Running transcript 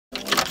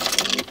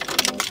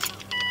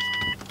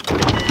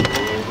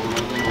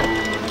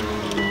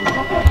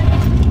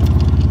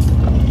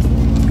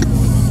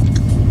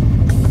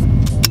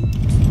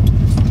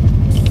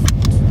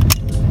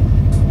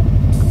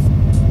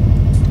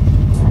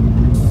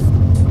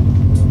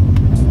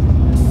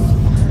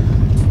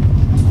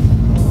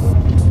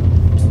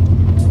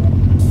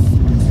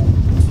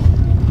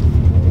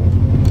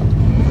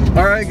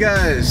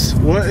guys,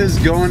 what is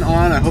going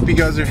on? I hope you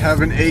guys are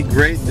having a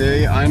great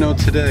day. I know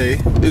today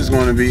is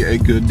going to be a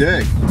good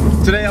day.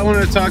 Today I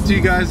wanted to talk to you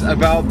guys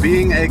about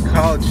being a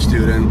college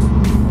student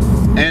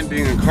and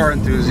being a car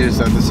enthusiast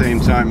at the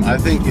same time. I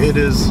think it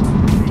is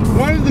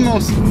one of the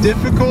most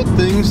difficult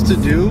things to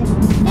do,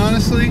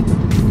 honestly,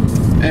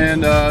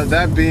 and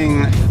that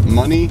being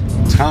money,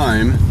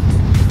 time,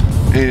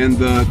 and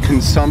the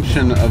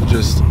consumption of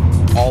just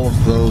all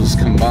of those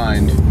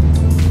combined,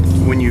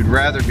 when you'd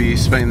rather be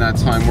spending that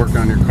time working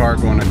on your car,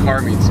 going to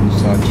car meets and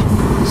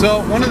such. So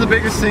one of the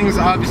biggest things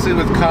obviously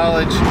with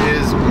college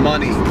is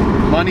money.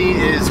 Money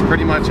is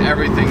pretty much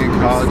everything in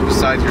college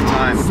besides your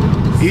time.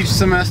 Each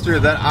semester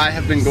that I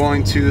have been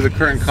going to the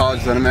current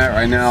college that I'm at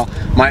right now,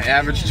 my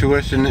average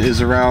tuition is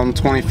around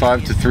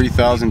 $2,500 to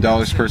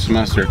 $3,000 per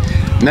semester.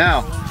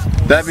 Now,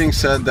 that being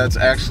said, that's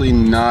actually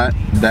not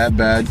that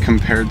bad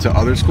compared to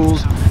other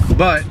schools,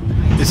 but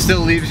it still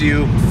leaves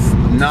you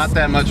not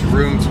that much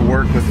room to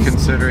work with,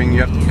 considering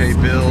you have to pay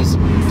bills,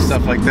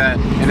 stuff like that.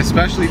 And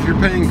especially if you're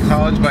paying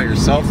college by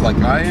yourself like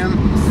I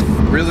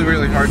am,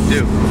 really hard to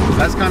do.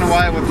 That's kind of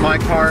why with my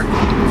car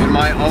and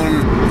my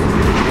own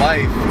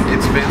life,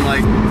 it's been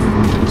like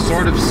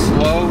sort of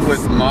slow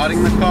with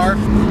modding the car,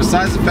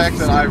 besides the fact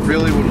that I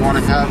really would want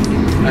to have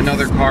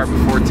another car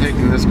before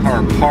taking this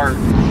car apart,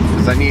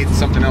 because I need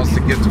something else to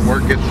get to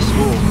work, get to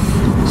school.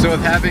 So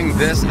with having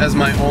this as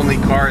my only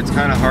car, it's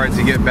kind of hard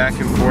to get back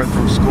and forth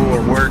from school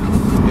or work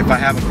if I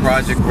have a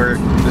project where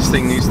this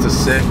thing needs to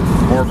sit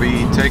or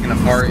be taken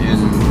apart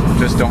and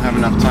just don't have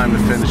enough time to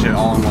finish it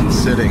all in one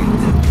sitting.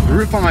 The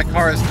roof on my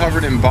car is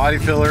covered in body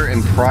filler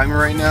and primer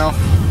right now,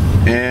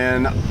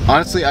 and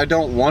honestly I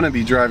don't want to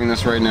be driving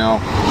this right now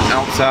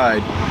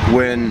outside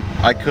when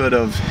I could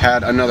have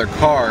had another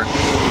car,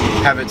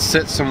 have it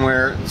sit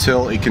somewhere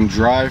till it can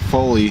drive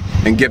fully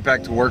and get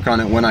back to work on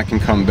it when I can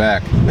come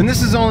back. And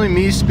this is only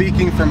me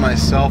speaking for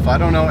myself. I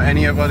don't know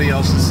anybody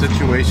else's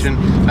situation.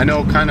 I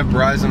know kind of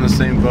Bry's on the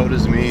same boat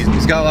as me.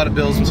 He's got a lot of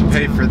bills to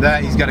pay for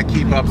that. He's got to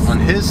keep up on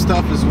his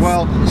stuff as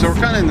well. So we're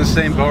kind of in the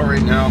same boat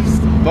right now.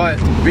 But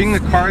being a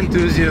car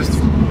enthusiast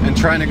and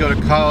trying to go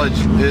to college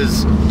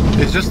is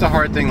just a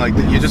hard thing. Like,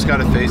 you just got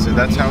to face it.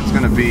 That's how it's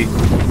going to be.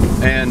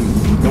 And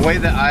the way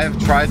that I have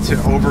tried to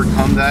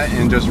overcome that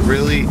and just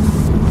really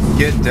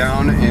get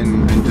down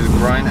and just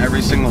grind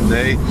every single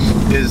day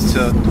is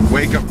to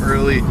wake up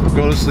early,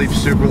 go to sleep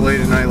super late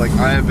at night. Like,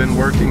 I have been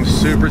working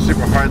super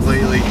hard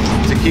lately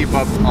to keep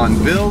up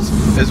on bills,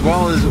 as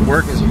well as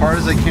work as hard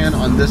as I can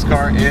on this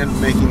car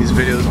and making these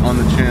videos on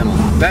the channel.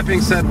 That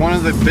being said, one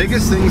of the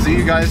biggest things that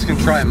you guys can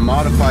try and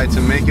modify to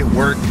make it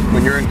work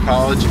when you're in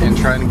college and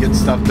trying to get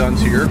stuff done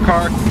to your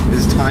car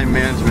is time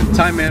management.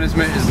 Time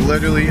management is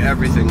literally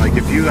everything. Like,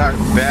 if you are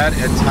bad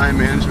at time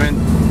management,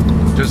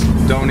 just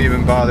don't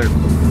even bother.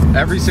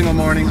 Every single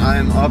morning I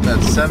am up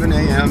at 7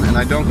 a.m. and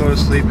I don't go to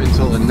sleep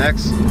until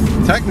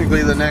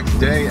technically the next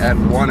day at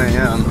 1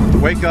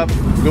 a.m. Wake up,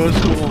 go to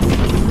school,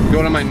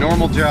 go to my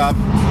normal job,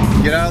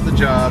 get out of the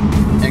job,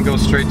 and go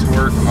straight to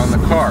work on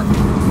the car.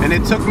 And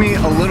it took me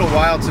a little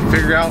while to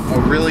figure out a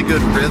really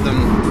good rhythm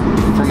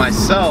for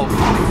myself,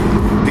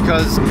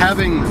 because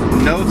having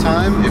no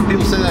time, if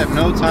people say they have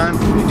no time,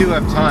 you do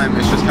have time,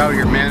 it's just how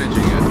you're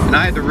managing it. And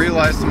I had to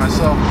realize to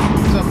myself,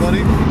 what's up,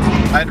 buddy?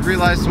 I had to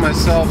realize to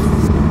myself,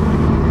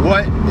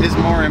 what is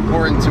more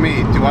important to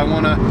me? Do I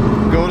want to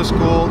go to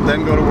school,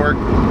 then go to work,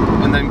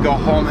 and then go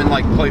home and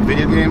like play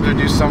video games or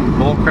do some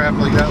bull crap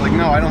like that? Like,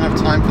 no, I don't have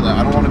time for that.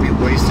 I don't want to be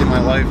wasting my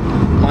life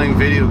playing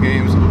video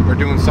games or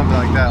doing something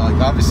like that.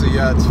 Like, obviously,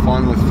 yeah, it's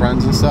fun with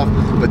friends and stuff,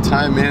 but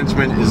time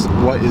management is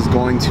what is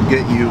going to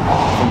get you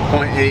from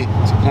point A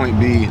to point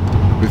B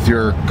with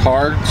your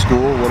car,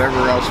 school, whatever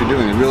else you're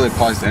doing. It really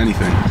applies to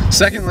anything.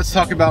 Second, let's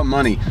talk about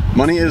money.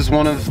 Money is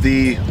one of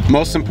the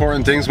most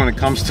important things when it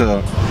comes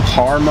to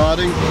car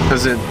modding,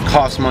 because it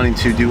costs money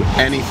to do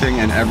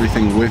anything and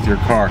everything with your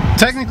car.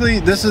 Technically,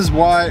 this is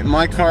why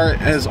my car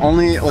has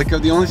only, like,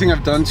 the only thing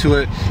I've done to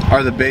it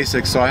are the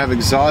basics. So I have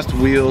exhaust,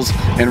 wheels,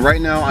 and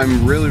right now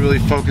I'm really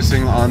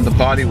focusing on the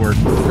body work.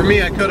 For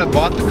me, I could have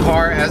bought the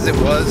car as it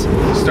was,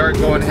 start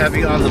going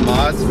heavy on the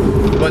mods,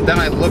 but then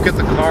I look at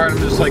the car and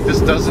I'm just like, this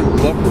doesn't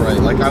look right.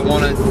 Like, I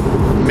want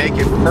to make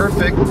it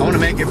perfect. I want to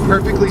make it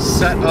perfectly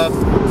set up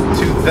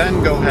to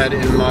then go ahead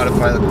and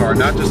modify the car,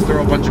 not just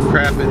throw a bunch of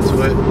crap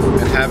into it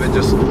and have it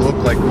just look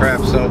like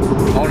crap. So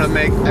I want to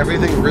make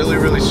everything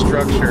really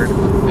structured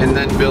and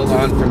then build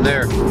on from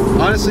there.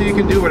 Honestly, you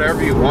can do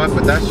whatever you want,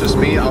 but that's just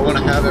me. I want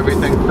to have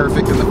everything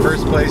perfect in the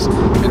first place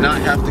and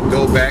not have to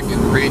go back and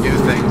redo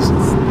things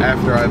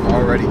after I've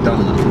already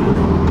done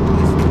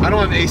them. I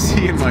don't have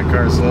AC in my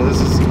car, so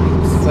it's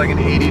like an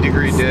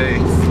 80-degree day.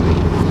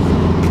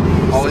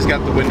 Always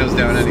got the windows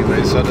down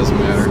anyway, so it doesn't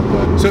matter.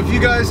 But, so if you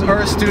guys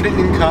are a student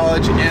in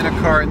college and a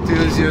car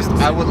enthusiast,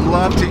 I would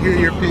love to hear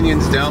your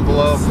opinions down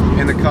below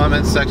in the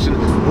comments section.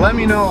 Let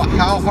me know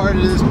how hard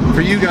it is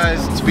for you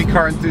guys to be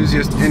car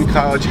enthusiasts in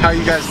college, how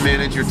you guys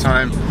manage your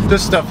time,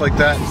 just stuff like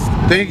that.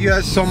 Thank you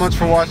guys so much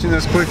for watching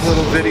this quick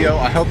little video.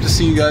 I hope to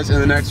see you guys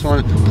in the next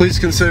one. Please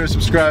consider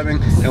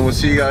subscribing, and we'll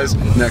see you guys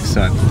next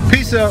time.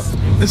 Peace out.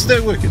 and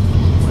stay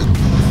wicked.